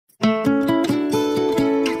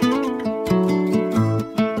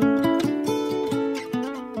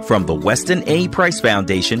From the Weston A. Price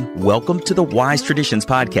Foundation, welcome to the Wise Traditions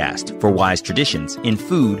podcast for wise traditions in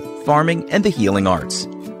food, farming, and the healing arts.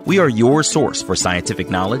 We are your source for scientific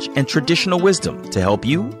knowledge and traditional wisdom to help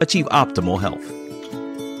you achieve optimal health.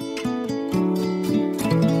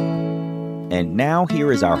 And now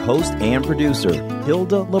here is our host and producer,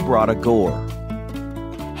 Hilda Labrada Gore.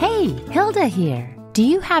 Hey, Hilda here. Do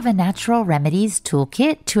you have a natural remedies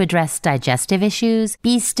toolkit to address digestive issues,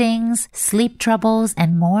 bee stings, sleep troubles,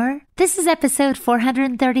 and more? This is episode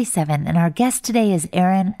 437, and our guest today is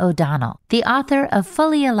Erin O'Donnell, the author of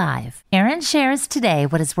Fully Alive. Erin shares today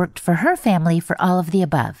what has worked for her family for all of the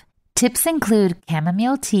above. Tips include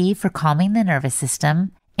chamomile tea for calming the nervous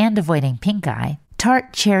system and avoiding pinkeye,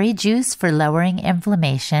 tart cherry juice for lowering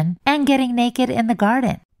inflammation, and getting naked in the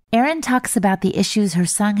garden. Erin talks about the issues her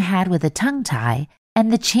son had with a tongue tie and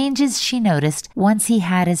the changes she noticed once he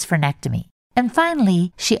had his frenectomy. And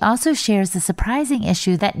finally, she also shares the surprising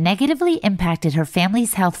issue that negatively impacted her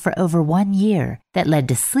family's health for over 1 year that led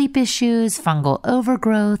to sleep issues, fungal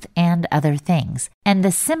overgrowth, and other things, and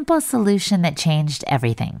the simple solution that changed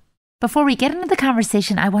everything. Before we get into the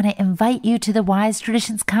conversation, I want to invite you to the Wise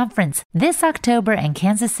Traditions Conference this October in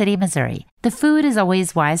Kansas City, Missouri. The food is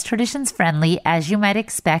always Wise Traditions friendly, as you might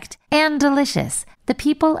expect, and delicious. The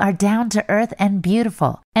people are down to earth and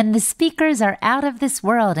beautiful, and the speakers are out of this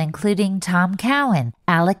world, including Tom Cowan,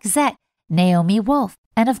 Alex Zek, Naomi Wolf,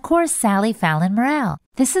 and of course, Sally Fallon Morrell.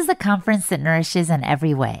 This is a conference that nourishes in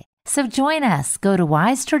every way. So join us. Go to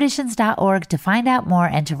wisetraditions.org to find out more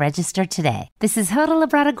and to register today. This is Hilda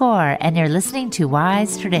Labrada Gore, and you're listening to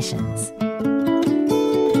Wise Traditions.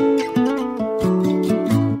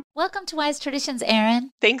 Welcome to Wise Traditions,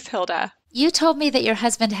 Erin. Thanks, Hilda. You told me that your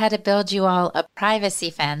husband had to build you all a privacy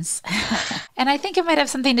fence. And I think it might have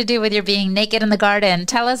something to do with your being naked in the garden.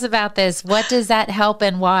 Tell us about this. What does that help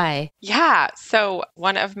and why? Yeah. So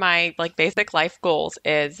one of my basic life goals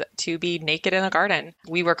is to be naked in a garden.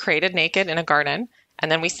 We were created naked in a garden, and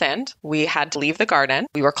then we sinned. We had to leave the garden.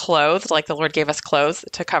 We were clothed, like the Lord gave us clothes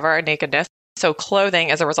to cover our nakedness. So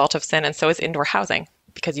clothing is a result of sin, and so is indoor housing,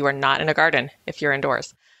 because you are not in a garden if you're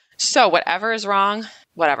indoors. So whatever is wrong,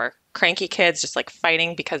 whatever. Cranky kids just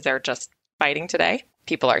fighting because they're just fighting today.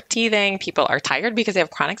 People are teething. People are tired because they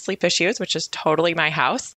have chronic sleep issues, which is totally my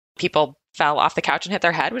house. People fell off the couch and hit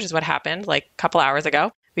their head, which is what happened a couple hours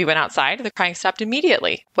ago. We went outside. The crying stopped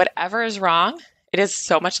immediately. Whatever is wrong, it is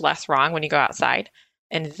so much less wrong when you go outside.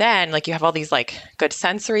 And then you have all these good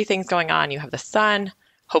sensory things going on. You have the sun,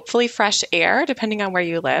 hopefully fresh air, depending on where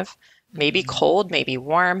you live, maybe cold, maybe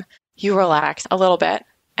warm. You relax a little bit.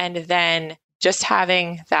 And then just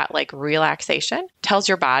having that relaxation tells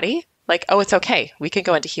your body oh, it's okay. We can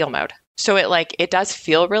go into heal mode. So it does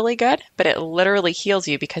feel really good, but it literally heals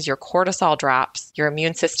you because your cortisol drops. Your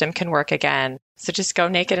immune system can work again. So just go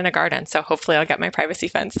naked in a garden. So hopefully I'll get my privacy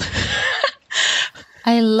fence.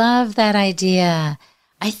 I love that idea.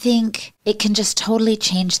 I think it can just totally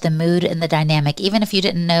change the mood and the dynamic, even if you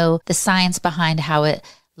didn't know the science behind how it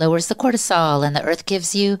lowers the cortisol and the earth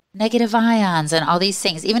gives you negative ions and all these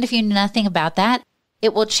things. Even if you knew nothing about that,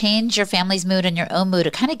 it will change your family's mood and your own mood.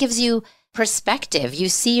 It kind of gives you perspective. You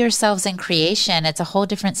see yourselves in creation. It's a whole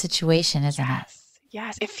different situation, isn't it?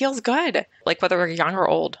 Yes. It feels good. Whether we're young or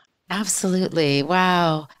old. Absolutely.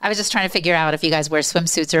 Wow. I was just trying to figure out if you guys wear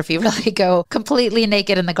swimsuits or if you really go completely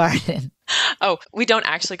naked in the garden. Oh, we don't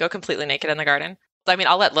actually go completely naked in the garden.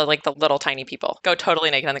 I'll let the little tiny people go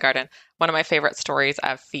totally naked in the garden. One of my favorite stories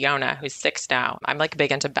of Fiona, who's 6 now. I'm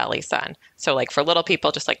big into belly sun. So for little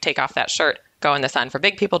people, just take off that shirt, go in the sun. For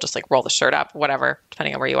big people, just roll the shirt up, whatever,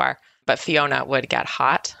 depending on where you are. But Fiona would get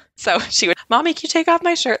hot. So she would, Mommy, can you take off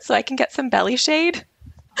my shirt so I can get some belly shade?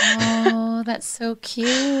 Oh, that's so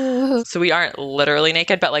cute. So we aren't literally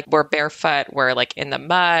naked, but we're barefoot. We're in the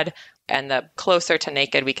mud, and the closer to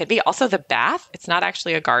naked we can be. Also the bath, it's not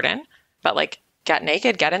actually a garden, but get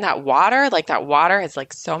naked, get in that water. That water has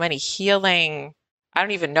so many healing. I don't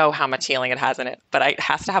even know how much healing it has in it, but it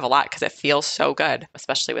has to have a lot because it feels so good,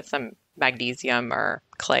 especially with some magnesium or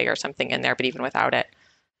clay or something in there, but even without it.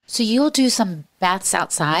 So you'll do some baths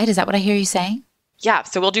outside? Is that what I hear you saying? Yeah.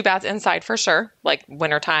 So we'll do baths inside for sure,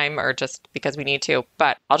 wintertime or just because we need to.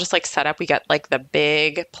 But I'll just set up. We get the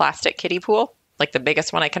big plastic kiddie pool, the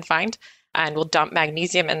biggest one I can find. And we'll dump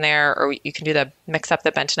magnesium in there, or you can mix up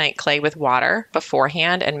the bentonite clay with water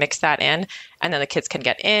beforehand and mix that in. And then the kids can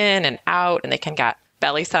get in and out, and they can get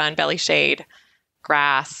belly sun, belly shade,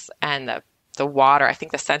 grass, and the water. I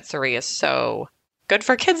think the sensory is so good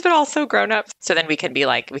for kids, but also grown-ups. So then we can be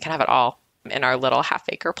we can have it all in our little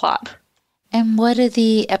half-acre plot. And what do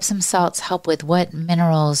the Epsom salts help with? What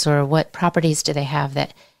minerals or what properties do they have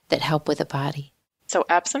that help with the body? So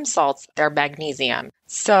Epsom salts, they're magnesium.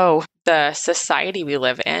 So the society we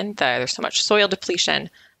live in, there's so much soil depletion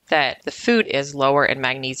that the food is lower in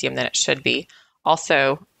magnesium than it should be.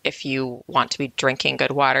 Also, if you want to be drinking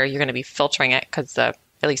good water, you're going to be filtering it because at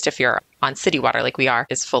least if you're on city water like we are,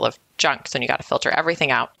 is full of junk. So you got to filter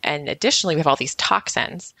everything out. And additionally, we have all these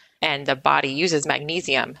toxins and the body uses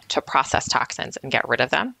magnesium to process toxins and get rid of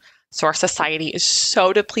them. So our society is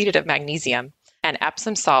so depleted of magnesium, and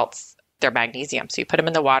Epsom salts, they're magnesium. So you put them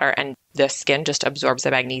in the water and the skin just absorbs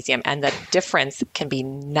the magnesium, and the difference can be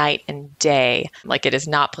night and day. Like, it is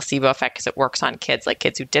not placebo effect because it works on kids, like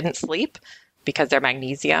kids who didn't sleep because their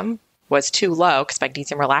magnesium was too low, because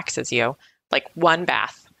magnesium relaxes you, like one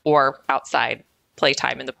bath or outside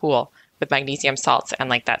playtime in the pool with magnesium salts, and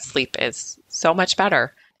like that sleep is so much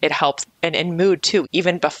better. It helps, and in mood too,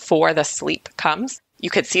 even before the sleep comes, you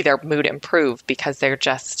could see their mood improve because they're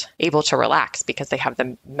just able to relax because they have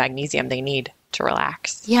the magnesium they need to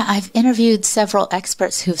relax. Yeah, I've interviewed several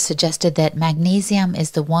experts who've suggested that magnesium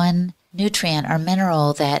is the one nutrient or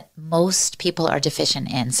mineral that most people are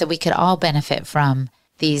deficient in. So we could all benefit from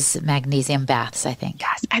these magnesium baths, I think.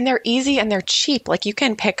 Yes, and they're easy and they're cheap. Like, you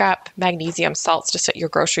can pick up magnesium salts just at your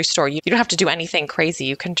grocery store. You don't have to do anything crazy.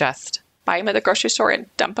 You can just buy them at the grocery store and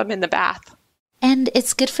dump them in the bath. And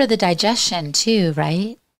it's good for the digestion too,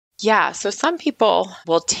 right? Yeah, so some people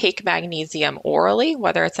will take magnesium orally,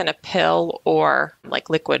 whether it's in a pill or like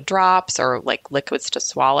liquid drops or like liquids to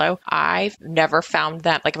swallow. I've never found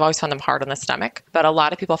them, like I've always found them hard on the stomach, but a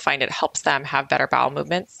lot of people find it helps them have better bowel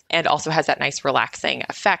movements and also has that nice relaxing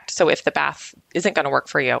effect. So if the bath isn't going to work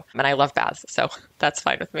for you, and I love baths, so that's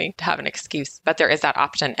fine with me to have an excuse, but there is that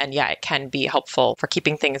option. And yeah, it can be helpful for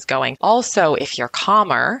keeping things going. Also, if you're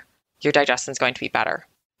calmer, your digestion is going to be better,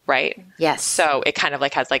 right? Yes. So it kind of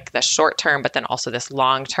like has like the short term, but then also this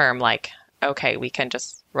long term, like, okay, we can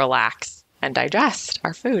just relax and digest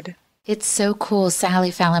our food. It's so cool. Sally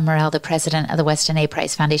Fallon Morell, the president of the Weston A.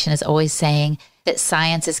 Price Foundation, is always saying that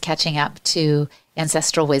science is catching up to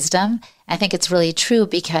ancestral wisdom. I think it's really true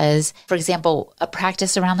because, for example, a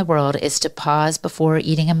practice around the world is to pause before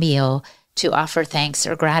eating a meal to offer thanks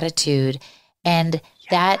or gratitude. And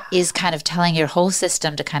that is kind of telling your whole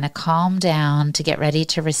system to kind of calm down, to get ready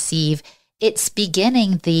to receive. It's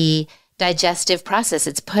beginning the digestive process.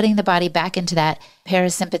 It's putting the body back into that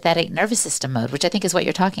parasympathetic nervous system mode, which I think is what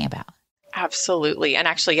you're talking about. Absolutely. And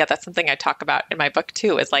actually, yeah, that's something I talk about in my book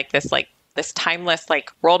too, is like this timeless,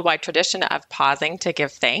 like worldwide tradition of pausing to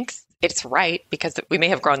give thanks. It's right because we may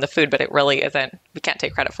have grown the food, but it really isn't. We can't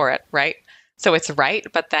take credit for it, right? So it's right,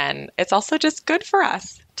 but then it's also just good for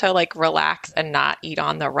us to like relax and not eat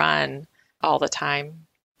on the run all the time.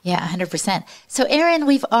 Yeah, 100%. So Erin,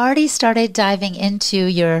 we've already started diving into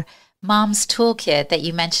your mom's toolkit that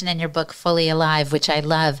you mentioned in your book, Fully Alive, which I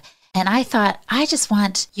love. And I thought, I just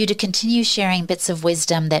want you to continue sharing bits of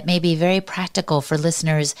wisdom that may be very practical for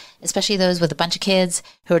listeners, especially those with a bunch of kids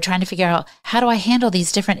who are trying to figure out, how do I handle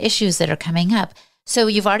these different issues that are coming up? So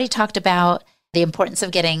you've already talked about the importance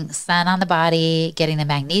of getting sun on the body, getting the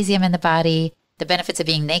magnesium in the body, the benefits of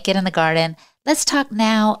being naked in the garden. Let's talk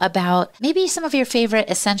now about maybe some of your favorite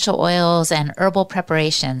essential oils and herbal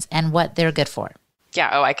preparations and what they're good for.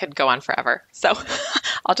 Yeah, I could go on forever. So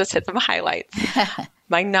I'll just hit some highlights.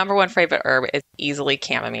 My number one favorite herb is easily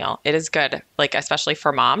chamomile. It is good, like especially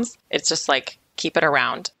for moms. It's just like, keep it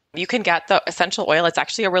around. You can get the essential oil. It's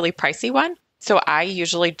actually a really pricey one. So I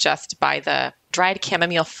usually just buy the dried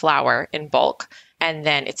chamomile flower in bulk. And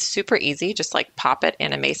then it's super easy. Just like pop it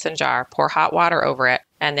in a mason jar, pour hot water over it,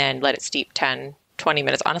 and then let it steep 10, 20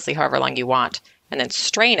 minutes, honestly, however long you want. And then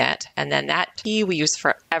strain it. And then that tea we use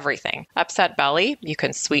for everything. Upset belly, you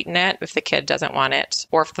can sweeten it if the kid doesn't want it,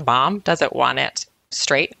 or if the mom doesn't want it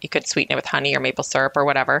straight, you could sweeten it with honey or maple syrup or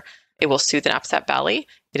whatever. It will soothe an upset belly.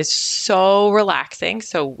 It is so relaxing.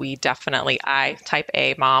 So I, type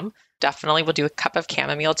A mom, definitely will do a cup of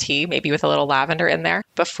chamomile tea, maybe with a little lavender in there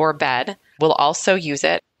before bed. We'll also use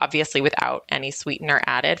it, obviously without any sweetener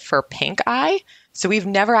added, for pink eye. So we've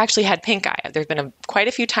never actually had pink eye. There's been quite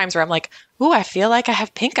a few times where I'm like, ooh, I feel like I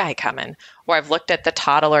have pink eye coming. Or I've looked at the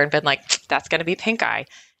toddler and been like, that's going to be pink eye.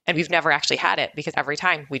 And we've never actually had it because every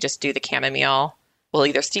time we just do the chamomile. We'll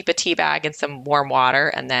either steep a tea bag in some warm water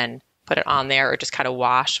and then put it on there, or just kind of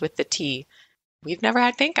wash with the tea. We've never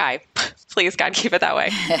had pink eye. Please, God, keep it that way.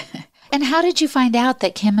 And how did you find out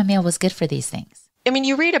that chamomile was good for these things? I mean,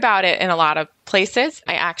 you read about it in a lot of places.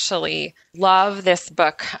 I actually love this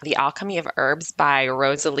book, The Alchemy of Herbs by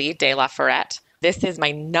Rosalie de la Forêt. This is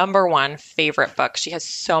my number one favorite book. She has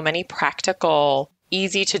so many practical,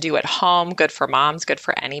 easy to do at home, good for moms, good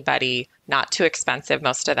for anybody, not too expensive,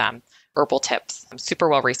 most of them. Herbal tips. Super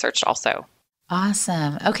well researched also.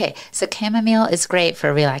 Awesome. Okay. So chamomile is great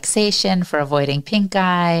for relaxation, for avoiding pink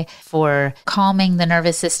eye, for calming the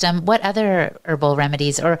nervous system. What other herbal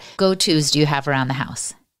remedies or go-tos do you have around the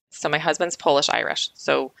house? So my husband's Polish-Irish.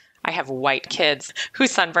 So I have white kids who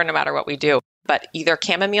sunburn no matter what we do. But either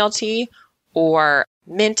chamomile tea or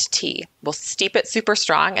mint tea. We'll steep it super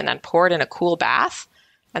strong and then pour it in a cool bath.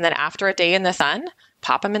 And then after a day in the sun,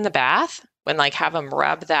 pop them in the bath and have them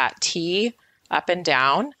rub that tea up and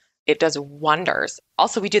down. It does wonders.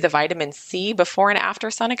 Also, we do the vitamin C before and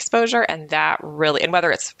after sun exposure, and that really, and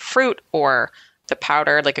whether it's fruit or the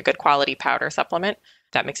powder, like a good quality powder supplement,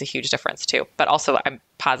 that makes a huge difference too. But also, I'm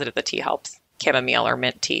positive the tea helps. Chamomile or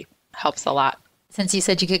mint tea helps a lot. Since you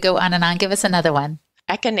said you could go on and on, give us another one.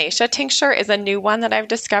 Echinacea tincture is a new one that I've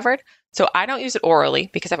discovered. So I don't use it orally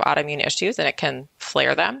because I have autoimmune issues and it can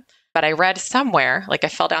flare them. But I read somewhere, I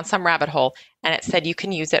fell down some rabbit hole, and it said you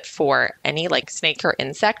can use it for any snake or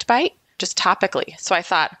insect bite, just topically. So I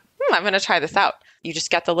thought, I'm going to try this out. You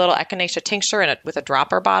just get the little echinacea tincture with a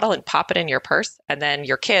dropper bottle and pop it in your purse. And then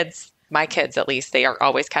your kids, my kids at least, they are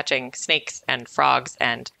always catching snakes and frogs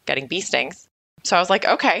and getting bee stings. So I was like,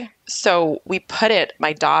 okay. So we put it,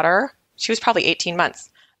 my daughter, she was probably 18 months,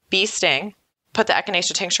 bee sting, put the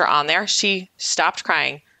echinacea tincture on there. She stopped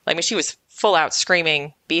crying. She was full out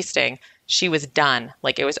screaming bee sting. She was done.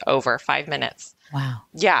 It was over 5 minutes. Wow.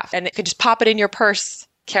 Yeah. And you could just pop it in your purse,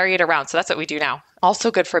 carry it around. So that's what we do now.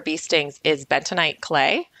 Also good for bee stings is bentonite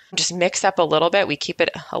clay. Just mix up a little bit. We keep it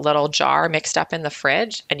a little jar mixed up in the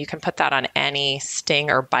fridge, and you can put that on any sting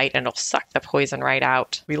or bite and it'll suck the poison right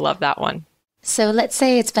out. We love that one. So let's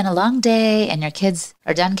say it's been a long day and your kids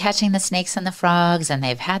are done catching the snakes and the frogs and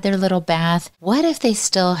they've had their little bath. What if they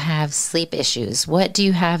still have sleep issues? What do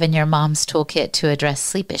you have in your mom's toolkit to address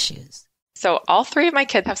sleep issues? So all three of my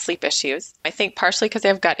kids have sleep issues. I think partially because they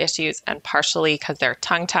have gut issues and partially because they're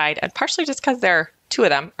tongue-tied and partially just because two of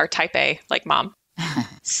them are type A, like mom.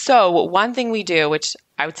 So one thing we do, which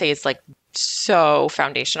I would say is so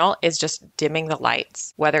foundational, is just dimming the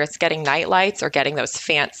lights, whether it's getting night lights or getting those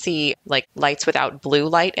fancy lights without blue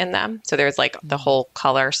light in them. So there's the whole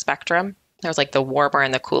color spectrum. There's the warmer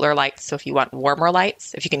and the cooler lights. So if you want warmer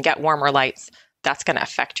lights, if you can get warmer lights, that's going to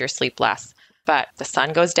affect your sleep less. But the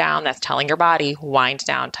sun goes down, that's telling your body, wind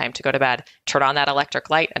down, time to go to bed. Turn on that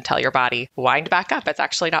electric light and tell your body, wind back up. It's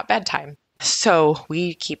actually not bedtime. So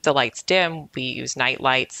we keep the lights dim. We use night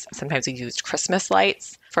lights. Sometimes we use Christmas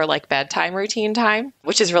lights for bedtime routine time,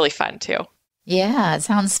 which is really fun too. Yeah, it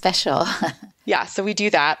sounds special. Yeah, so we do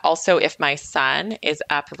that. Also, if my son is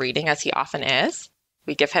up reading, as he often is,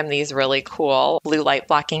 we give him these really cool blue light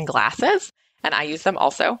blocking glasses. And I use them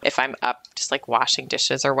also if I'm up just washing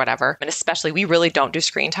dishes or whatever. And especially, we really don't do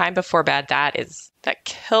screen time before bed. That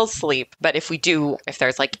kills sleep. But if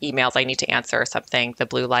there's emails I need to answer or something, the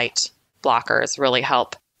blue light blockers really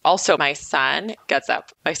help. Also, my son gets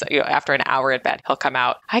up after an hour in bed. He'll come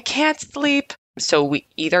out, I can't sleep. So we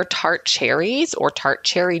either tart cherries or tart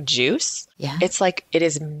cherry juice. Yeah. It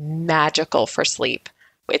is magical for sleep.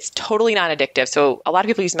 It's totally non-addictive. So a lot of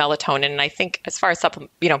people use melatonin, and I think as far as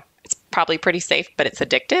supplement, it's probably pretty safe, but it's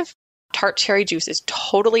addictive. Tart cherry juice is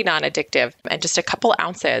totally non-addictive, and just a couple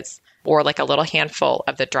ounces or a little handful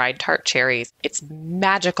of the dried tart cherries. It's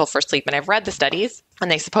magical for sleep. And I've read the studies, and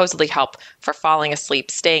they supposedly help for falling asleep,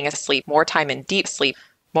 staying asleep, more time in deep sleep,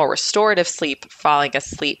 more restorative sleep, falling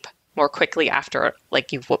asleep more quickly after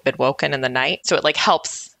you've been woken in the night. So it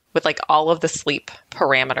helps with all of the sleep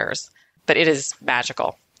parameters, but it is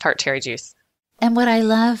magical. Tart cherry juice. And what I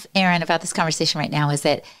love, Erin, about this conversation right now is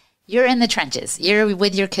that you're in the trenches. You're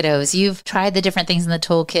with your kiddos. You've tried the different things in the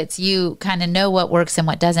toolkits. You kind of know what works and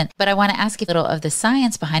what doesn't. But I want to ask you a little of the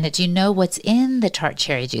science behind it. Do you know what's in the tart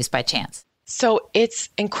cherry juice by chance? So it's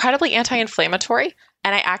incredibly anti-inflammatory.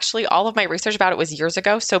 And all of my research about it was years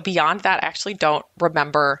ago. So beyond that, I actually don't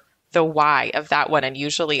remember the why of that one. And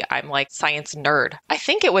usually I'm science nerd. I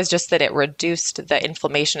think it was just that it reduced the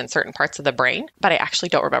inflammation in certain parts of the brain, but I actually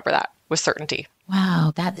don't remember that with certainty.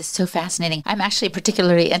 Wow, that is so fascinating. I'm actually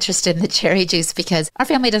particularly interested in the cherry juice because our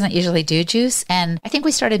family doesn't usually do juice. And I think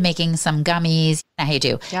we started making some gummies, how you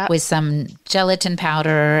do, Yep. with some gelatin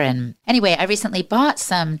powder. And anyway, I recently bought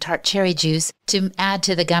some tart cherry juice to add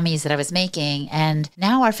to the gummies that I was making. And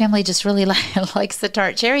now our family just really likes the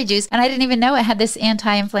tart cherry juice. And I didn't even know it had this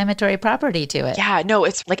anti-inflammatory property to it. Yeah, no,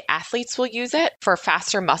 it's athletes will use it for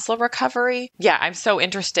faster muscle recovery. Yeah, I'm so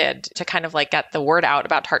interested to kind of get the word out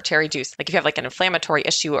about tart cherry juice. If you have an inflammatory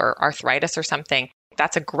issue or arthritis or something,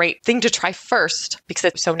 that's a great thing to try first because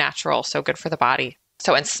it's so natural, so good for the body.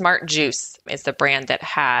 So, and Smart Juice is the brand that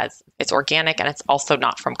has It's organic and it's also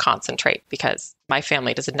not from concentrate because my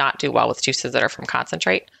family does not do well with juices that are from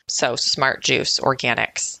concentrate. So Smart Juice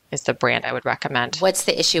Organics is the brand I would recommend. What's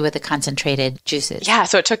the issue with the concentrated juices? Yeah,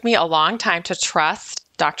 so it took me a long time to trust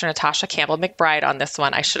Dr. Natasha Campbell McBride on this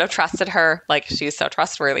one. I should have trusted her. Like, she's so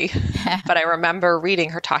trustworthy. But I remember reading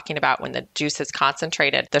her talking about when the juice is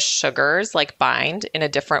concentrated, the sugars like bind in a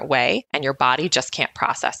different way and your body just can't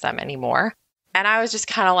process them anymore. And I was just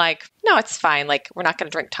kind of like, no, it's fine. Like, we're not going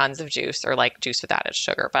to drink tons of juice or like juice with added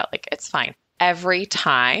sugar, but like, it's fine. Every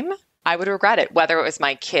time I would regret it, whether it was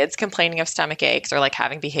my kids complaining of stomach aches or like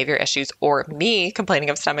having behavior issues, or me complaining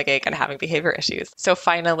of stomach ache and having behavior issues. So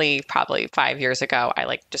finally, probably 5 years ago, I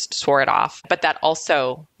like just swore it off. But that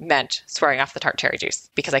also meant swearing off the tart cherry juice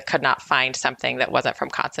because I could not find something that wasn't from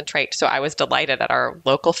concentrate. So I was delighted at our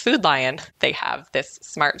local Food Lion. They have this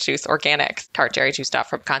Smart Juice Organics tart cherry juice stuff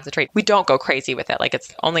from concentrate. We don't go crazy with it. Like,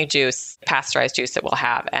 it's only juice, pasteurized juice that we'll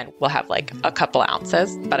have, and we'll have like a couple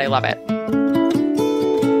ounces, but I love it.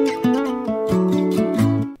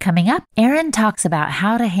 Coming up, Erin talks about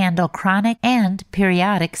how to handle chronic and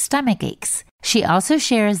periodic stomach aches. She also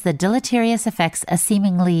shares the deleterious effects a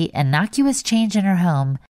seemingly innocuous change in her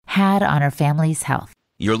home had on her family's health.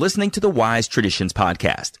 You're listening to the Wise Traditions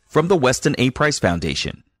podcast from the Weston A. Price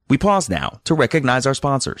Foundation. We pause now to recognize our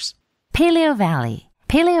sponsors. Paleo Valley.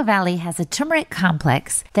 Paleo Valley has a turmeric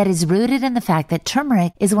complex that is rooted in the fact that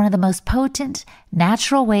turmeric is one of the most potent,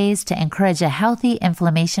 natural ways to encourage a healthy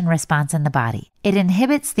inflammation response in the body. It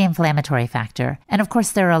inhibits the inflammatory factor, and of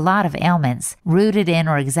course there are a lot of ailments rooted in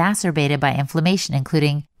or exacerbated by inflammation,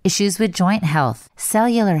 including issues with joint health,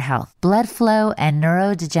 cellular health, blood flow, and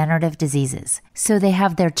neurodegenerative diseases. So they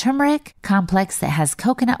have their turmeric complex that has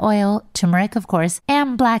coconut oil, turmeric of course,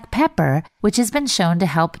 and black pepper, which has been shown to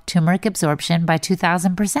help turmeric absorption by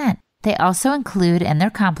 2,000%. They also include in their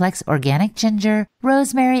complex organic ginger,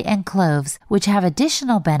 rosemary, and cloves, which have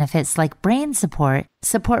additional benefits like brain support,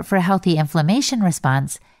 support for a healthy inflammation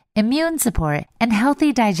response, immune support, and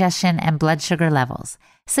healthy digestion and blood sugar levels.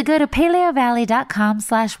 So go to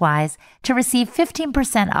paleovalley.com/wise to receive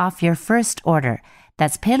 15% off your first order.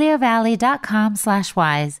 That's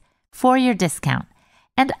paleovalley.com/wise for your discount.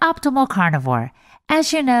 And Optimal Carnivore.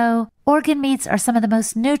 As you know, organ meats are some of the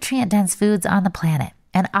most nutrient-dense foods on the planet.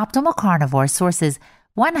 And Optimal Carnivore sources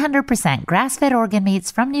 100% grass-fed organ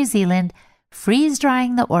meats from New Zealand,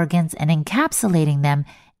 freeze-drying the organs and encapsulating them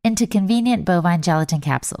into convenient bovine gelatin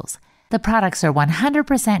capsules. The products are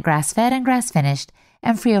 100% grass-fed and grass-finished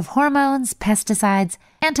and free of hormones, pesticides,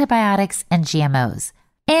 antibiotics, and GMOs.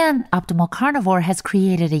 And Optimal Carnivore has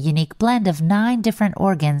created a unique blend of 9 different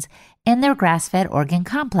organs in their grass-fed organ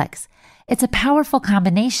complex. It's a powerful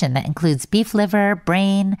combination that includes beef liver,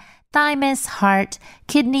 brain, thymus, heart,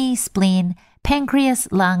 kidney, spleen, pancreas,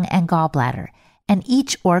 lung, and gallbladder. And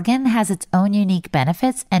each organ has its own unique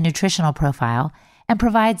benefits and nutritional profile and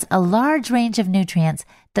provides a large range of nutrients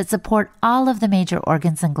that support all of the major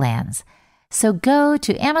organs and glands. So go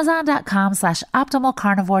to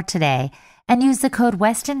amazon.com/optimalcarnivore today and use the code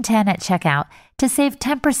WESTON10 at checkout to save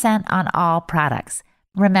 10% on all products.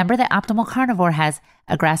 Remember that Optimal Carnivore has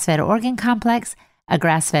a grass-fed organ complex, a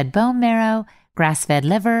grass-fed bone marrow, grass-fed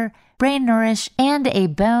liver, brain nourish, and a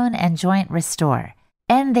bone and joint restore.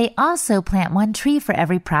 And they also plant one tree for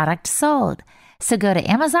every product sold. So go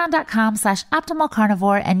to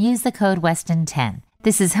amazon.com/optimalcarnivore and use the code WESTON10.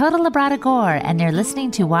 This is Hilda Labrada Gore, and you're listening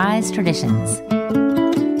to Wise Traditions.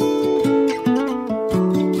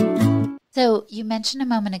 So you mentioned a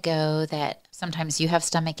moment ago that sometimes you have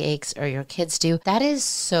stomach aches or your kids do. That is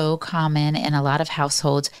so common in a lot of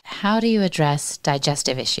households. How do you address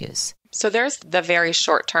digestive issues? So there's the very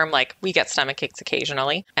short term, like we get stomach aches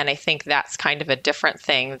occasionally. And I think that's kind of a different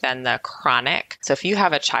thing than the chronic. So if you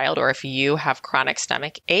have a child or if you have chronic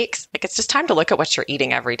stomach aches, like it's just time to look at what you're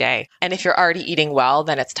eating every day. And if you're already eating well,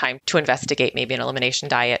 then it's time to investigate maybe an elimination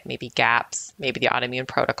diet, maybe GAPS, maybe the autoimmune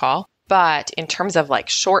protocol. But in terms of like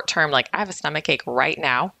short term, like I have a stomach ache right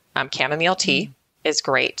now. Chamomile tea is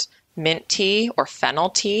great. Mint tea or fennel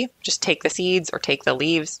tea, just take the seeds or take the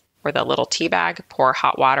leaves or the little tea bag, pour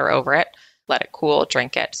hot water over it, let it cool,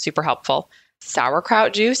 drink it. Super helpful.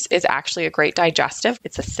 Sauerkraut juice is actually a great digestive.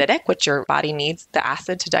 It's acidic, which your body needs the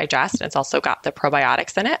acid to digest. And it's also got the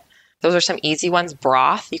probiotics in it. Those are some easy ones.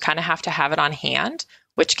 Broth, you kind of have to have it on hand,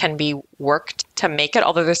 which can be worked to make it,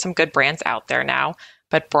 although there's some good brands out there now.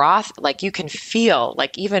 But broth, like you can feel,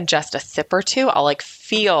 like even just a sip or two, I'll like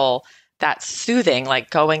feel that soothing,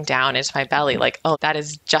 like going down into my belly, like, oh, that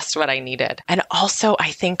is just what I needed. And also,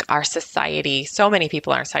 I think our society, so many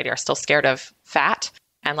people in our society are still scared of fat.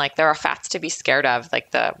 And like, there are fats to be scared of,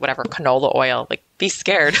 like the whatever canola oil, like be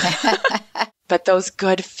scared. But those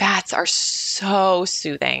good fats are so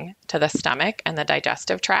soothing to the stomach and the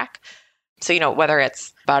digestive tract. So, whether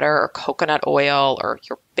it's butter or coconut oil or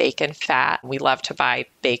your bacon fat, we love to buy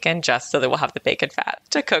bacon just so that we'll have the bacon fat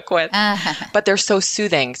to cook with. But they're so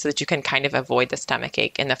soothing so that you can kind of avoid the stomach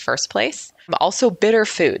ache in the first place. Also, bitter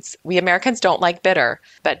foods. We Americans don't like bitter,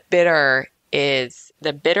 but bitter is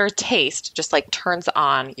the bitter taste just like turns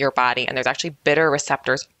on your body. And there's actually bitter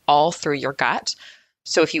receptors all through your gut.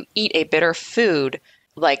 So if you eat a bitter food,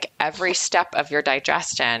 like every step of your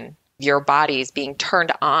digestion, your body's being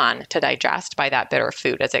turned on to digest by that bitter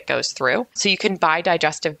food as it goes through. So you can buy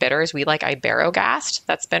digestive bitters. We like Iberogast.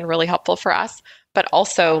 That's been really helpful for us. But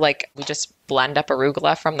also we just blend up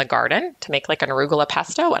arugula from the garden to make like an arugula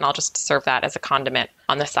pesto. And I'll just serve that as a condiment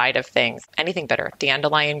on the side of things. Anything bitter,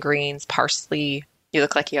 dandelion greens, parsley. You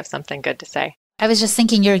look like you have something good to say. I was just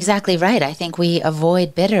thinking you're exactly right. I think we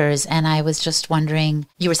avoid bitters. And I was just wondering,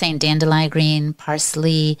 you were saying dandelion green,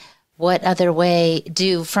 parsley. What other way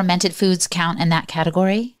do fermented foods count in that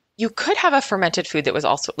category? You could have a fermented food that was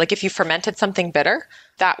also, like if you fermented something bitter,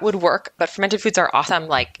 that would work. But fermented foods are awesome,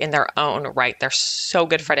 like in their own right. They're so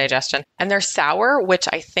good for digestion. And they're sour, which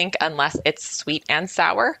I think unless it's sweet and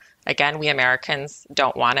sour, again, we Americans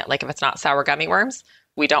don't want it. Like if it's not sour gummy worms,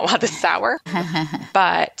 we don't want the sour.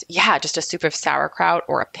 But yeah, just a soup of sauerkraut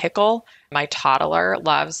or a pickle. My toddler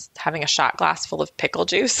loves having a shot glass full of pickle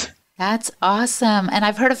juice. That's awesome. And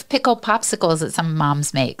I've heard of pickle popsicles that some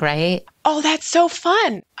moms make, right? Oh, that's so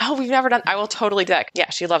fun. Oh, we've never done. I will totally do that. Yeah,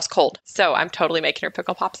 she loves cold. So I'm totally making her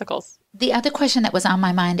pickle popsicles. The other question that was on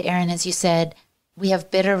my mind, Erin, is you said we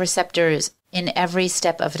have bitter receptors in every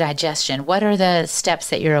step of digestion. What are the steps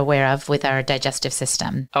that you're aware of with our digestive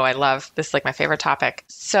system? Oh, I love this. Is like my favorite topic.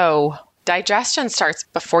 So digestion starts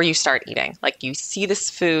before you start eating. Like you see this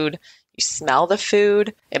food, you smell the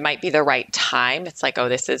food. It might be the right time. It's like, oh,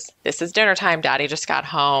 this is dinner time. Daddy just got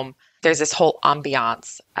home. There's this whole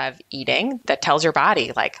ambiance of eating that tells your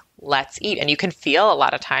body, like, let's eat. And you can feel a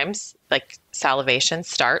lot of times, like salivation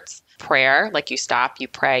starts. Prayer, like you stop, you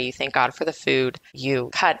pray, you thank God for the food, you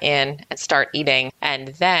cut in and start eating, and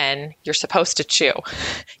then you're supposed to chew.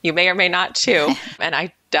 You may or may not chew. And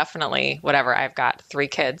I definitely, I've got 3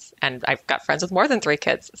 kids and I've got friends with more than 3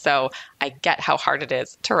 kids. So I get how hard it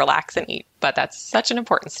is to relax and eat, but that's such an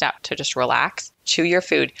important step to just relax, chew your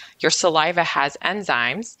food. Your saliva has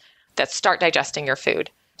enzymes that start digesting your food.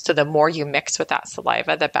 So the more you mix with that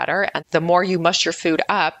saliva, the better. And the more you mush your food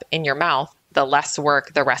up in your mouth, the less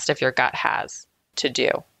work the rest of your gut has to do,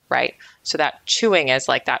 right? So that chewing is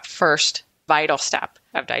like that first vital step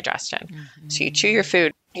of digestion. Mm-hmm. So you chew your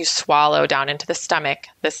food, you swallow down into the stomach.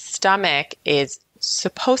 The stomach is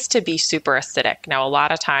supposed to be super acidic. Now, a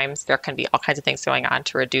lot of times there can be all kinds of things going on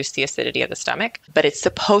to reduce the acidity of the stomach, but it's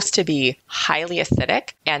supposed to be highly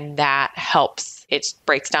acidic, and that helps. It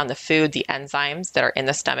breaks down the food. The enzymes that are in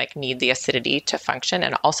the stomach need the acidity to function,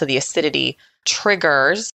 and also the acidity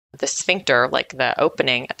triggers the sphincter, like the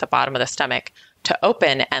opening at the bottom of the stomach, to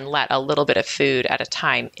open and let a little bit of food at a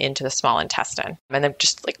time into the small intestine. And then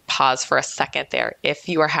just like pause for a second there. If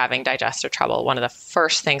you are having digestive trouble, one of the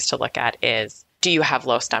first things to look at is, do you have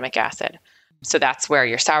low stomach acid? So that's where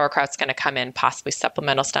your sauerkraut's going to come in, possibly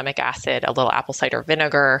supplemental stomach acid, a little apple cider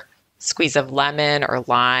vinegar, squeeze of lemon or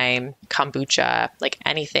lime, kombucha, like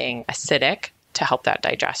anything acidic to help that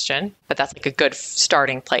digestion. But that's like a good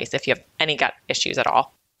starting place if you have any gut issues at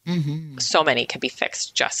all. Mm-hmm. So many can be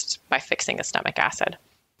fixed just by fixing the stomach acid.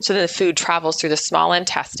 So the food travels through the small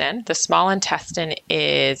intestine. The small intestine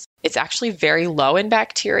it's actually very low in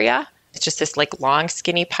bacteria. It's just this like long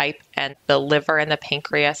skinny pipe, and the liver and the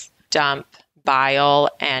pancreas dump bile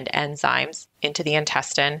and enzymes into the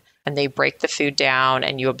intestine, and they break the food down,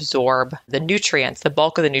 and you absorb the nutrients, the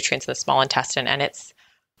bulk of the nutrients in the small intestine. And it's,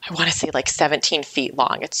 I want to say like 17 feet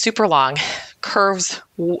long. It's super long, curves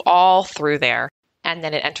all through there. And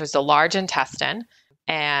then it enters the large intestine.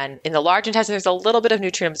 And in the large intestine, there's a little bit of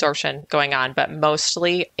nutrient absorption going on, but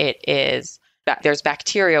mostly there's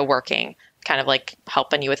bacteria working, kind of like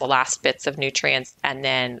helping you with the last bits of nutrients. And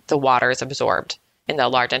then the water is absorbed in the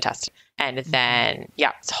large intestine. And then,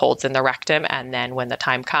 it holds in the rectum. And then when the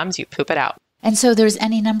time comes, you poop it out. And so there's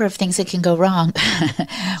any number of things that can go wrong,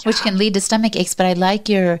 which can lead to stomach aches. But I like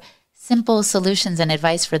your simple solutions and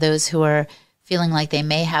advice for those who are feeling like they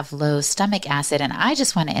may have low stomach acid. And I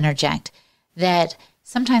just want to interject that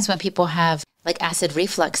sometimes when people have like acid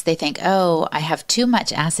reflux, they think, oh, I have too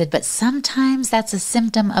much acid, but sometimes that's a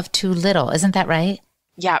symptom of too little. Isn't that right?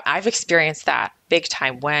 Yeah, I've experienced that big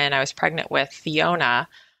time. When I was pregnant with Fiona,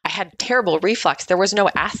 I had terrible reflux. There was no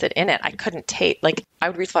acid in it. I couldn't take, I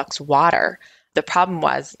would reflux water. The problem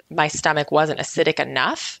was my stomach wasn't acidic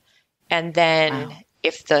enough. And then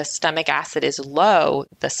if the stomach acid is low,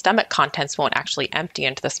 the stomach contents won't actually empty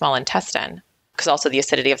into the small intestine. Because also the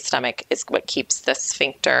acidity of the stomach is what keeps the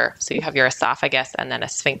sphincter. So you have your esophagus and then a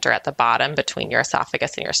sphincter at the bottom between your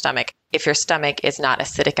esophagus and your stomach. If your stomach is not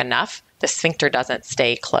acidic enough, the sphincter doesn't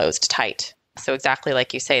stay closed tight. So exactly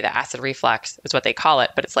like you say, the acid reflux is what they call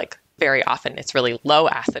it, but it's like very often it's really low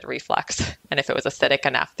acid reflux. And if it was acidic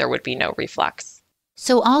enough, there would be no reflux.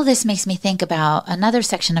 So all this makes me think about another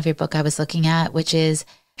section of your book I was looking at, which is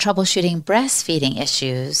troubleshooting breastfeeding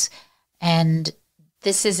issues. And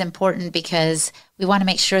this is important because we want to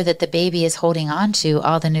make sure that the baby is holding on to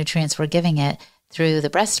all the nutrients we're giving it through the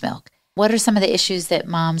breast milk. What are some of the issues that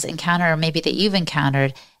moms encounter, or maybe that you've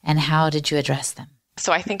encountered, and how did you address them?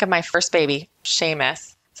 So I think of my first baby,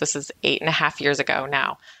 Seamus. So this is 8.5 years ago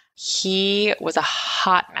now. He was a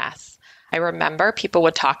hot mess. I remember people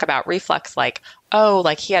would talk about reflux like, oh,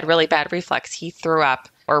 like he had really bad reflux. He threw up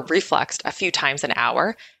or refluxed a few times an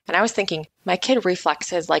hour. And I was thinking, my kid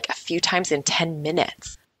refluxes like a few times in 10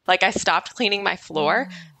 minutes. Like I stopped cleaning my floor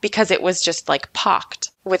because it was just like pocked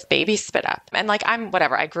with baby spit up. And like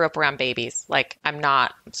I grew up around babies. Like I'm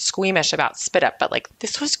not squeamish about spit up, but like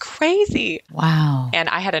this was crazy. Wow. And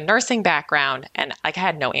I had a nursing background and like I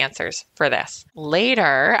had no answers for this.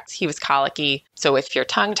 Later, he was colicky. So if you're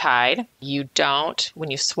tongue tied,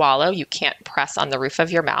 when you swallow, you can't press on the roof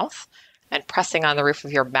of your mouth. And pressing on the roof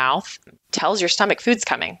of your mouth tells your stomach food's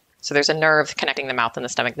coming. So there's a nerve connecting the mouth and the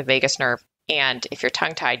stomach, the vagus nerve. And if you're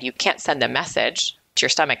tongue-tied, you can't send the message to your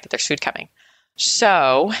stomach that there's food coming.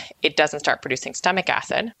 So it doesn't start producing stomach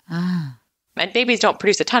acid. And babies don't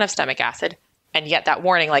produce a ton of stomach acid. And yet that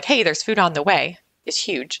warning like, hey, there's food on the way is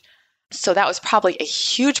huge. So that was probably a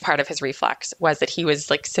huge part of his reflux, was that he was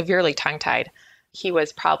like severely tongue-tied. He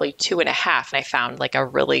was probably 2.5, and I found like a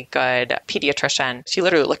really good pediatrician. She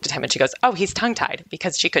literally looked at him and she goes, oh, he's tongue-tied,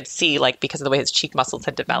 because she could see, like, because of the way his cheek muscles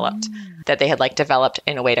had developed, that they had like developed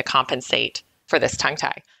in a way to compensate for this tongue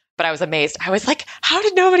tie. But I was amazed. I was like, how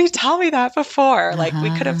did nobody tell me that before? Like we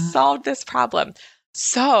could have solved this problem.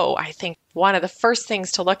 So I think one of the first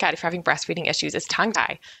things to look at if you're having breastfeeding issues is tongue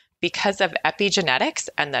tie, because of epigenetics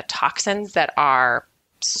and the toxins that are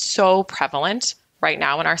so prevalent right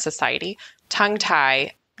now in our society. Tongue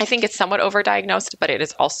tie, I think it's somewhat overdiagnosed, but it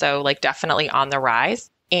is also like definitely on the rise.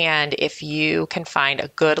 And if you can find a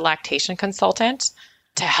good lactation consultant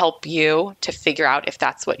to help you to figure out if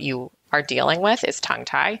that's what you are dealing with is tongue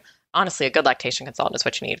tie. Honestly, a good lactation consultant is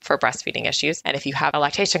what you need for breastfeeding issues. And if you have a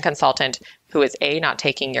lactation consultant who is not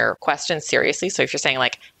taking your questions seriously, so if you're saying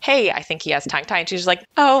like, hey, I think he has tongue tie, and she's like,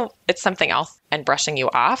 oh, it's something else, and brushing you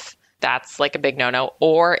off, that's like a big no-no.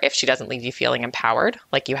 Or if she doesn't leave you feeling empowered,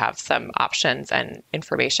 like you have some options and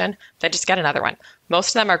information, then just get another one. Most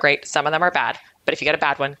of them are great. Some of them are bad. But if you get a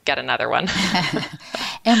bad one, get another one.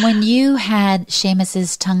 And when you had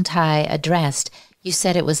Seamus's tongue tie addressed, you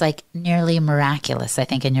said it was like nearly miraculous, I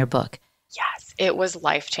think, in your book. Yes, it was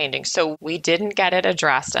life-changing. So we didn't get it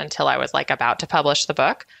addressed until I was like about to publish the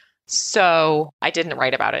book. So I didn't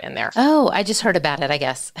write about it in there. Oh, I just heard about it, I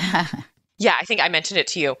guess. Yeah, I think I mentioned it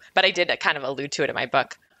to you, but I did kind of allude to it in my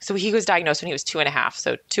book. So he was diagnosed when he was 2.5.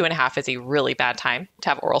 So 2.5 is a really bad time to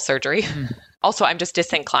have oral surgery. Also, I'm just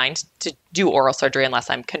disinclined to do oral surgery unless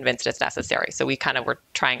I'm convinced it's necessary. So we kind of were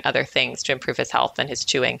trying other things to improve his health and his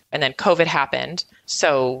chewing. And then COVID happened.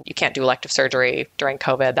 So you can't do elective surgery during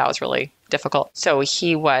COVID. That was really difficult. So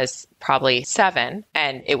he was probably 7.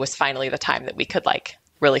 And it was finally the time that we could like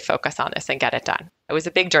really focus on this and get it done. It was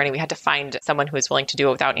a big journey. We had to find someone who was willing to do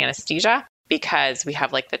it without anesthesia, because we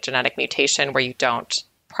have like the genetic mutation where you don't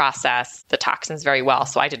process the toxins very well.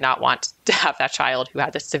 So I did not want to have that child who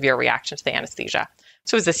had this severe reaction to the anesthesia.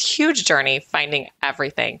 So it was this huge journey finding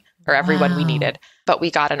everything or everyone we needed. But we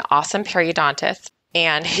got an awesome periodontist.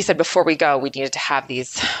 And he said before we go, we needed to have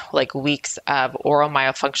these like weeks of oral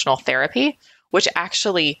myofunctional therapy, which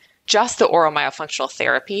actually just the oral myofunctional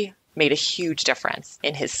therapy made a huge difference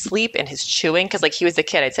in his sleep, in his chewing. Because like he was a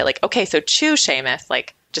kid, I'd say like, okay, so chew, Seamus,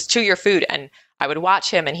 like just chew your food. And I would watch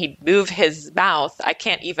him and he'd move his mouth. I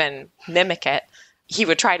can't even mimic it. He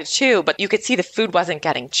would try to chew, but you could see the food wasn't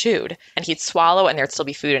getting chewed. And he'd swallow and there'd still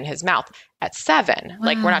be food in his mouth. At 7,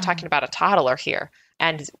 like we're not talking about a toddler here.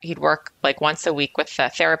 And he'd work like once a week with the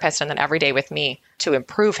therapist and then every day with me to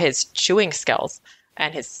improve his chewing skills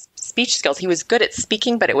and his speech skills. He was good at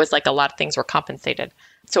speaking, but it was like a lot of things were compensated.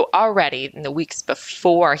 So already in the weeks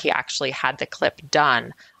before he actually had the clip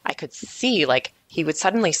done, I could see like he would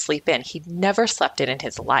suddenly sleep in. He'd never slept in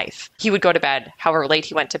his life. He would go to bed however late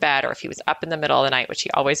he went to bed, or if he was up in the middle of the night, which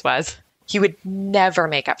he always was, he would never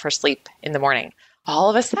make up for sleep in the morning. All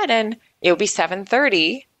of a sudden, it would be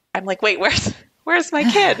 7:30. I'm like, wait, where's my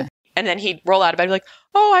kid? And then he'd roll out of bed and be like,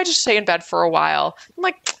 oh, I just stay in bed for a while. I'm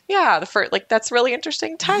like, yeah, that's really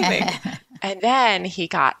interesting timing. And then he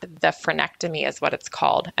got the frenectomy is what it's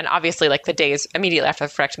called. And obviously like the days immediately after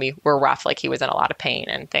the frenectomy were rough. Like he was in a lot of pain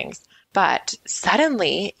and things. But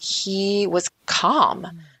suddenly he was calm.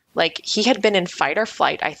 Like he had been in fight or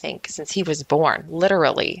flight, I think, since he was born,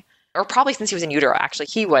 literally. Or probably since he was in utero, actually.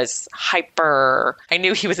 He was hyper. I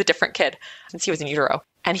knew he was a different kid since he was in utero.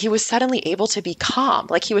 And he was suddenly able to be calm.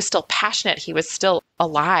 Like he was still passionate. He was still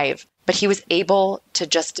alive. But he was able to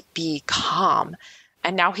just be calm.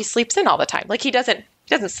 And now he sleeps in all the time. Like he doesn't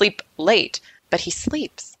sleep late, but he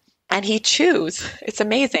sleeps. And he chews. It's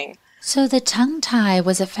amazing. So the tongue tie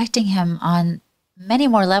was affecting him on many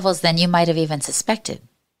more levels than you might have even suspected.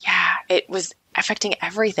 Yeah, it was affecting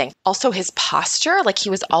everything. Also his posture, like he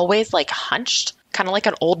was always like hunched, kind of like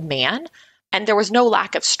an old man. And there was no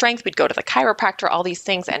lack of strength. We'd go to the chiropractor, all these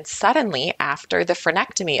things. And suddenly after the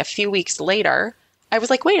frenectomy, a few weeks later, I was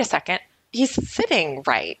like, wait a second, he's sitting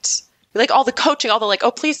right. Like all the coaching, all the like,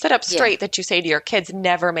 oh, please sit up straight that you say to your kids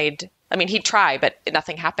never made, I mean, he'd try, but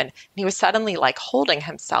nothing happened. And he was suddenly like holding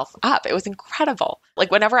himself up. It was incredible.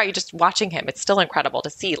 Like whenever I just watching him, it's still incredible to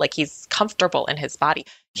see like he's comfortable in his body.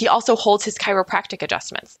 He also holds his chiropractic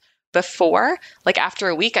adjustments. Before, like after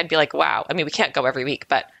a week, I'd be like, wow. I mean, we can't go every week,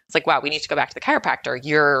 but it's like, wow, we need to go back to the chiropractor.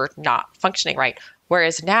 You're not functioning right.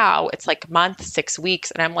 Whereas now it's like month, 6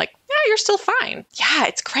 weeks. And I'm like, yeah, you're still fine. Yeah,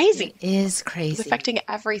 it's crazy. It is crazy. It's affecting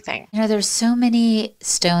everything. You know, there's so many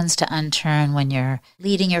stones to unturn when you're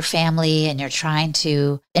leading your family and you're trying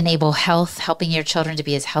to enable health, helping your children to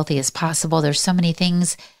be as healthy as possible. There's so many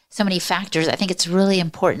things, so many factors. I think it's really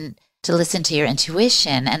important to listen to your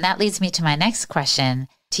intuition. And that leads me to my next question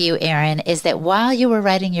to you, Erin, is that while you were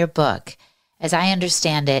writing your book, as I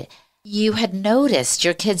understand it, you had noticed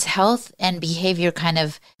your kids' health and behavior kind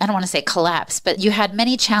of, I don't want to say collapse, but you had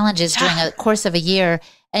many challenges during a course of a year,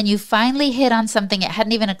 and you finally hit on something it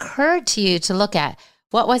hadn't even occurred to you to look at.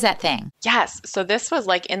 What was that thing? Yes. So this was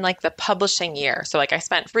like in like the publishing year. So like I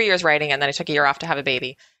spent 3 years writing and then I took a year off to have a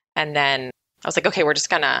baby. And then I was like, okay, we're just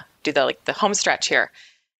going to do the home stretch here.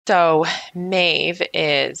 So Maeve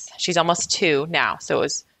she's almost 2 now. So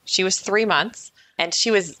she was 3 months. And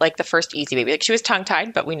she was like the first easy baby. Like she was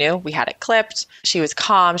tongue-tied, but we knew we had it clipped. She was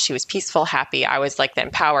calm. She was peaceful, happy. I was like the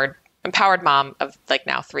empowered mom of like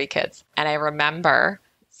now 3 kids. And I remember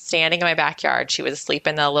standing in my backyard. She was asleep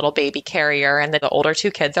in the little baby carrier and the older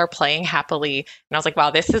 2 kids are playing happily. And I was like,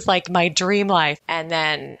 wow, this is like my dream life. And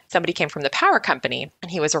then somebody came from the power company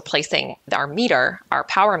and he was replacing our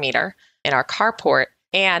power meter in our carport.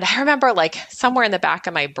 And I remember like somewhere in the back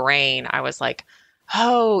of my brain, I was like,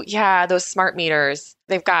 oh, yeah, those smart meters,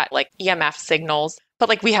 they've got like EMF signals, but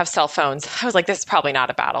like we have cell phones. I was like, this is probably not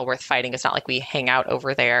a battle worth fighting. It's not like we hang out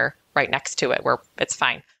over there right next to it where it's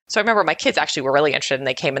fine. So I remember my kids actually were really interested and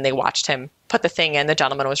they came and they watched him put the thing in. The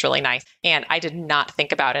gentleman was really nice. And I did not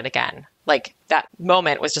think about it again. Like that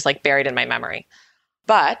moment was just like buried in my memory.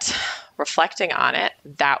 But reflecting on it,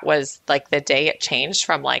 that was like the day it changed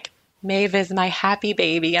from like, Maeve is my happy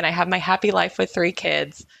baby and I have my happy life with 3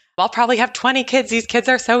 kids. I'll probably have 20 kids. These kids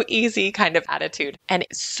are so easy kind of attitude. And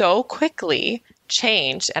it so quickly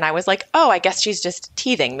changed. And I was like, oh, I guess she's just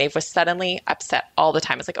teething. Maeve was suddenly upset all the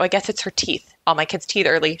time. It's like, oh, I guess it's her teeth. All my kids teeth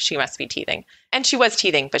early. She must be teething. And she was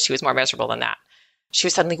teething, but she was more miserable than that. She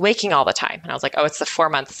was suddenly waking all the time. And I was like, oh, it's the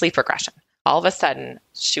 4-month sleep regression. All of a sudden,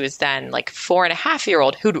 she was then like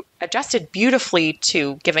 4.5-year-old who'd adjusted beautifully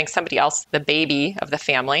to giving somebody else the baby of the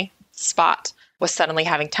family spot, was suddenly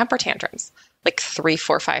having temper tantrums like 3,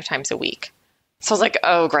 4, 5 times a week. So I was like,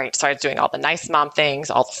 oh, great. So I was doing all the nice mom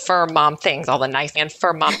things, all the firm mom things, all the nice and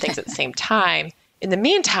firm mom things at the same time. In the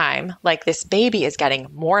meantime, like this baby is getting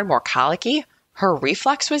more and more colicky. Her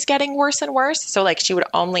reflux was getting worse and worse. So like she would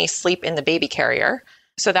only sleep in the baby carrier.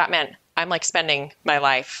 So that meant I'm like spending my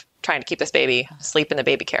life trying to keep this baby asleep in the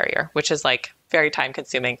baby carrier, which is like very time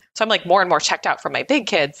consuming. So I'm like more and more checked out from my big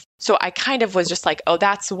kids. So I kind of was just like, oh,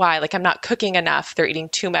 that's why like I'm not cooking enough. They're eating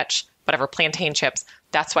too much whatever plantain chips.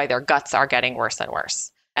 That's why their guts are getting worse and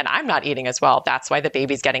worse. And I'm not eating as well. That's why the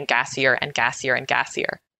baby's getting gassier and gassier and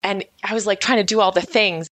gassier. And I was like trying to do all the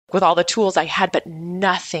things with all the tools I had, but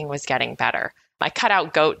nothing was getting better. I cut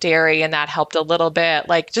out goat dairy and that helped a little bit.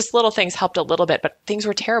 Like just little things helped a little bit, but things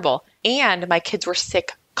were terrible. And my kids were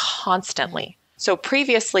sick constantly. So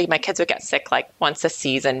previously my kids would get sick like once a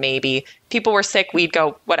season, maybe. People were sick. We'd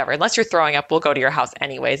go, whatever, unless you're throwing up, we'll go to your house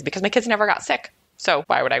anyways, because my kids never got sick. So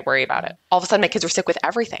why would I worry about it? All of a sudden, my kids were sick with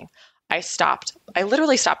everything. I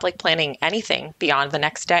literally stopped like planning anything beyond the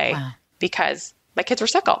next day because my kids were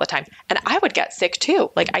sick all the time. And I would get sick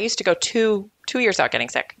too. Like I used to go two years out getting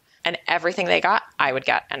sick. And everything they got, I would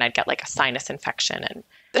get. And I'd get like a sinus infection. And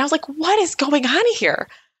I was like, what is going on here?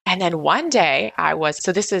 And then one day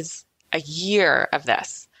so this is a year of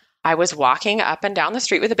this. I was walking up and down the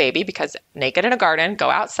street with a baby because naked in a garden,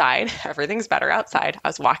 go outside. Everything's better outside. I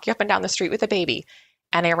was walking up and down the street with a baby.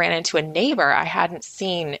 And I ran into a neighbor I hadn't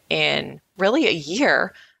seen in really a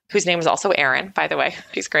year, whose name is also Erin, by the way.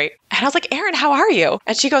 She's great. And I was like, Erin, how are you?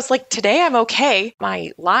 And she goes like, today I'm okay.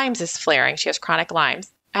 My Lyme's is flaring. She has chronic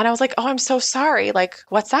Lyme's. And I was like, oh, I'm so sorry. Like,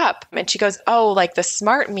 what's up? And she goes, oh, like the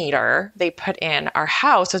smart meter they put in our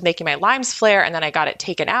house was making my Lyme's flare. And then I got it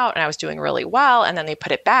taken out and I was doing really well. And then they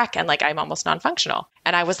put it back and like, I'm almost non-functional.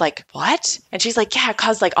 And I was like, what? And she's like, yeah, it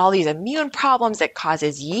caused like all these immune problems. It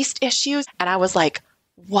causes yeast issues. And I was like,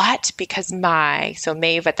 what? Because so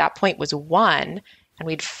Maeve at that point was 1. And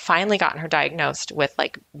we'd finally gotten her diagnosed with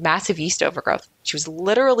like massive yeast overgrowth. She was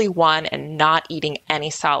literally 1 and not eating any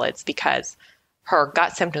solids because her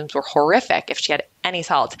gut symptoms were horrific if she had any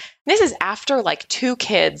solids. And this is after like 2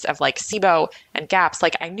 kids of like SIBO and GAPS.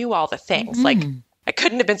 Like I knew all the things. Mm-hmm. Like I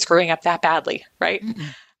couldn't have been screwing up that badly, right? Mm-hmm.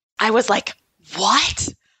 I was like, what?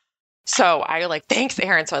 So I like, thanks,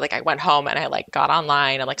 Erin. So I went home and I like got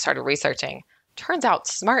online and like started researching. Turns out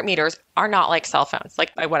smart meters are not like cell phones. Like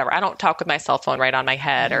whatever. I don't talk with my cell phone right on my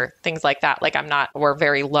head or things like that. Like we're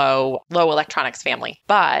very low electronics family.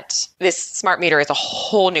 But this smart meter is a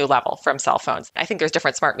whole new level from cell phones. I think there's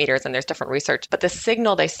different smart meters and there's different research, but the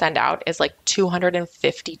signal they send out is like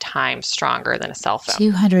 250 times stronger than a cell phone.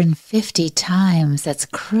 250 times. That's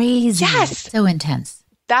crazy. Yes. So intense.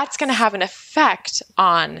 That's going to have an effect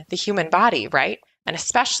on the human body, right? And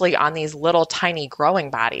especially on these little tiny growing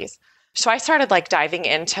bodies. So I started like diving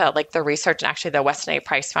into like the research, and actually the Weston A.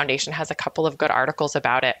 Price Foundation has a couple of good articles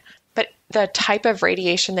about it. But the type of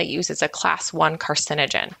radiation they use is a class 1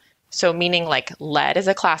 carcinogen. So meaning like lead is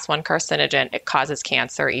a class 1 carcinogen. It causes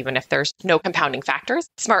cancer even if there's no compounding factors.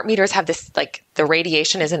 Smart meters have this, like the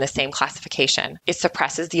radiation is in the same classification. It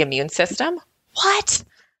suppresses the immune system. What?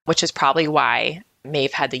 Which is probably why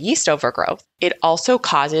Maeve had the yeast overgrowth. It also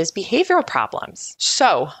causes behavioral problems.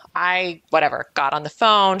 So I, got on the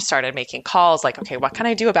phone, started making calls like, okay, what can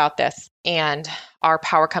I do about this? And our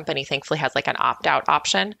power company thankfully has like an opt-out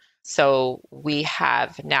option. So we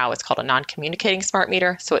have now, it's called a non-communicating smart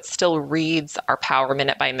meter. So it still reads our power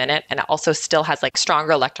minute by minute. And it also still has like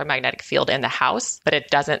stronger electromagnetic field in the house, but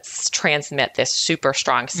it doesn't transmit this super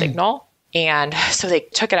strong signal. And so they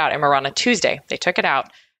took it out, and we're on a Tuesday. They took it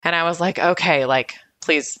out. And I was like, okay, like,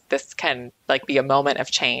 please, this can like be a moment of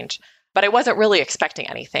change. But I wasn't really expecting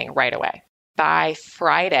anything right away. By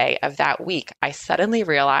Friday of that week, I suddenly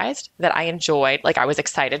realized that I was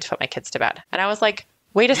excited to put my kids to bed. And I was like,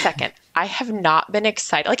 wait a second, I have not been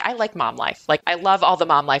excited. Like, I like mom life. Like, I love all the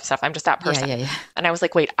mom life stuff. I'm just that person. Yeah. And I was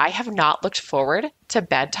like, wait, I have not looked forward to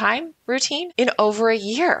bedtime routine in over a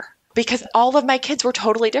year because all of my kids were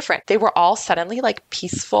totally different. They were all suddenly like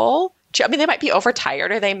peaceful. I mean, they might be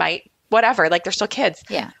overtired or they might, whatever, like they're still kids.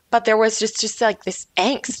 Yeah. But there was just like this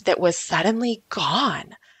angst that was suddenly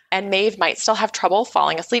gone. And Maeve might still have trouble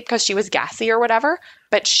falling asleep because she was gassy or whatever,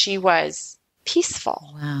 but she was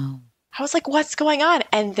peaceful. Wow. I was like, what's going on?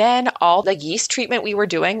 And then all the yeast treatment we were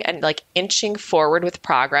doing and like inching forward with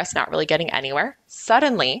progress, not really getting anywhere.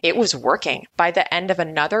 Suddenly it was working. By the end of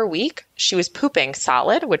another week, she was pooping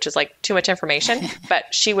solid, which is like too much information,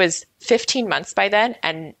 but she was 15 months by then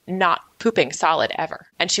and not pooping solid ever.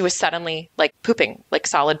 And she was suddenly like pooping like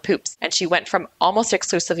solid poops. And she went from almost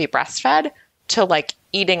exclusively breastfed to like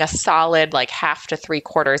eating a solid like half to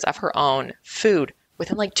 3/4 of her own food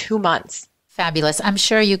within like 2 months. Fabulous. I'm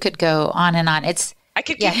sure you could go on and on. I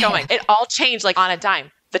could keep going. It all changed like on a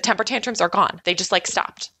dime. The temper tantrums are gone. They just like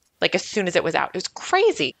stopped like as soon as it was out. It was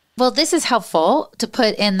crazy. Well, this is helpful to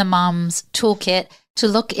put in the mom's toolkit to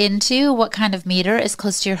look into what kind of meter is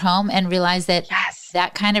close to your home and realize that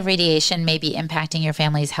that kind of radiation may be impacting your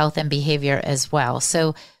family's health and behavior as well.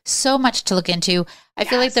 So much to look into. I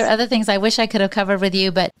feel like there are other things I wish I could have covered with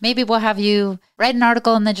you, but maybe we'll have you write an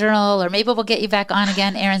article in the journal, or maybe we'll get you back on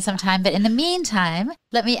again, Erin, sometime. But in the meantime,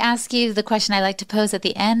 let me ask you the question I like to pose at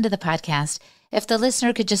the end of the podcast. If the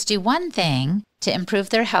listener could just do one thing to improve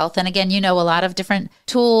their health, and again, you know, a lot of different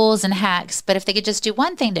tools and hacks, but if they could just do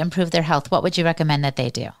one thing to improve their health, what would you recommend that they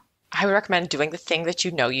do? I would recommend doing the thing that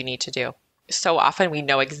you know you need to do. so often we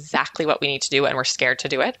know exactly what we need to do and we're scared to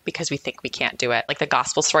do it because we think we can't do it. Like the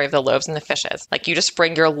gospel story of the loaves and the fishes. Like you just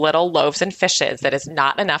bring your little loaves and fishes that is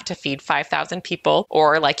not enough to feed 5,000 people,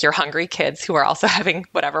 or like your hungry kids who are also having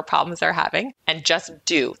whatever problems they're having, and just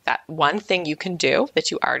do that one thing you can do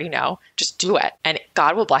that you already know. Just do it. And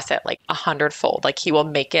God will bless it like 100-fold. Like he will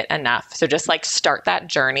make it enough. So just like start that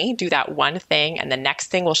journey, do that one thing, and the next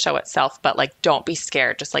thing will show itself. But like, don't be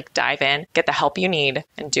scared. Just like dive in, get the help you need,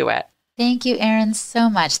 and do it. Thank you, Erin, so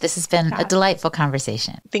much. This has been a delightful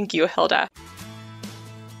conversation. Thank you, Hilda.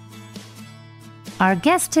 Our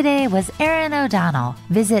guest today was Erin O'Donnell.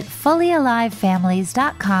 Visit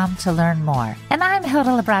fullyalivefamilies.com to learn more. And I'm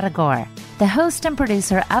Hilda Labrada Gore, the host and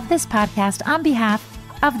producer of this podcast on behalf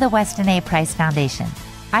of the Weston A. Price Foundation.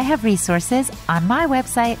 I have resources on my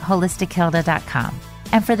website, holistichilda.com.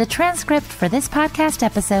 And for the transcript for this podcast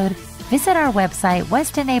episode, visit our website,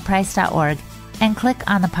 westonaprice.org, and click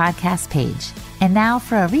on the podcast page. And now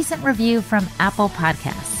for a recent review from Apple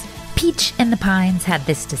Podcasts. Peach in the Pines had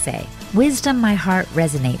this to say: wisdom my heart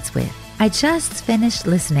resonates with. I just finished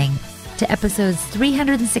listening to episodes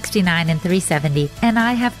 369 and 370, and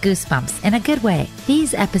I have goosebumps in a good way.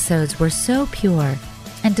 These episodes were so pure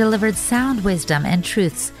and delivered sound wisdom and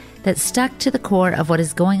truths that stuck to the core of what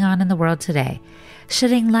is going on in the world today,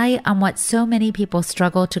 shedding light on what so many people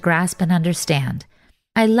struggle to grasp and understand.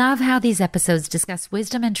 I love how these episodes discuss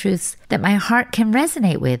wisdom and truths that my heart can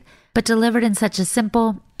resonate with, but delivered in such a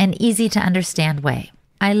simple and easy to understand way.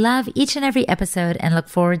 I love each and every episode and look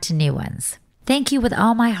forward to new ones. Thank you with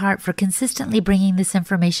all my heart for consistently bringing this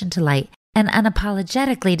information to light and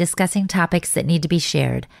unapologetically discussing topics that need to be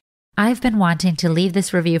shared. I've been wanting to leave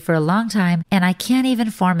this review for a long time, and I can't even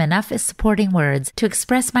form enough supporting words to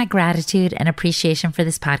express my gratitude and appreciation for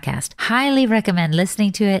this podcast. Highly recommend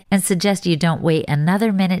listening to it and suggest you don't wait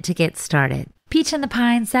another minute to get started. Peach in the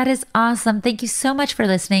Pines, that is awesome. Thank you so much for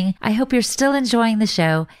listening. I hope you're still enjoying the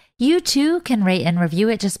show. You too can rate and review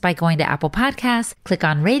it just by going to Apple Podcasts, click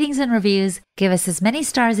on ratings and reviews, give us as many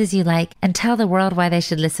stars as you like, and tell the world why they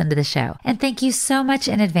should listen to the show. And thank you so much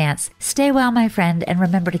in advance. Stay well, my friend, and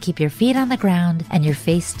remember to keep your feet on the ground and your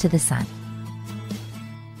face to the sun.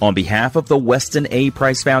 On behalf of the Weston A.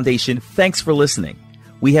 Price Foundation, thanks for listening.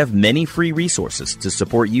 We have many free resources to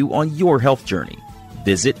support you on your health journey.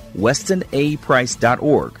 Visit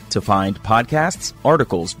westonaprice.org to find podcasts,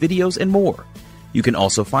 articles, videos, and more. You can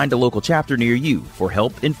also find a local chapter near you for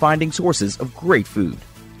help in finding sources of great food.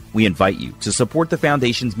 We invite you to support the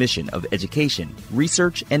Foundation's mission of education,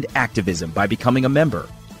 research, and activism by becoming a member.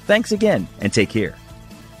 Thanks again, and take care.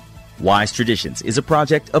 Wise Traditions is a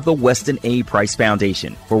project of the Weston A. Price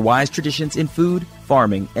Foundation for wise traditions in food,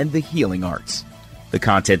 farming, and the healing arts. The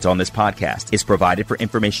content on this podcast is provided for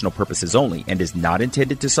informational purposes only and is not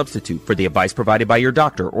intended to substitute for the advice provided by your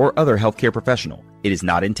doctor or other healthcare professional. It is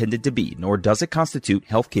not intended to be, nor does it constitute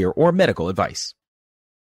healthcare or medical advice.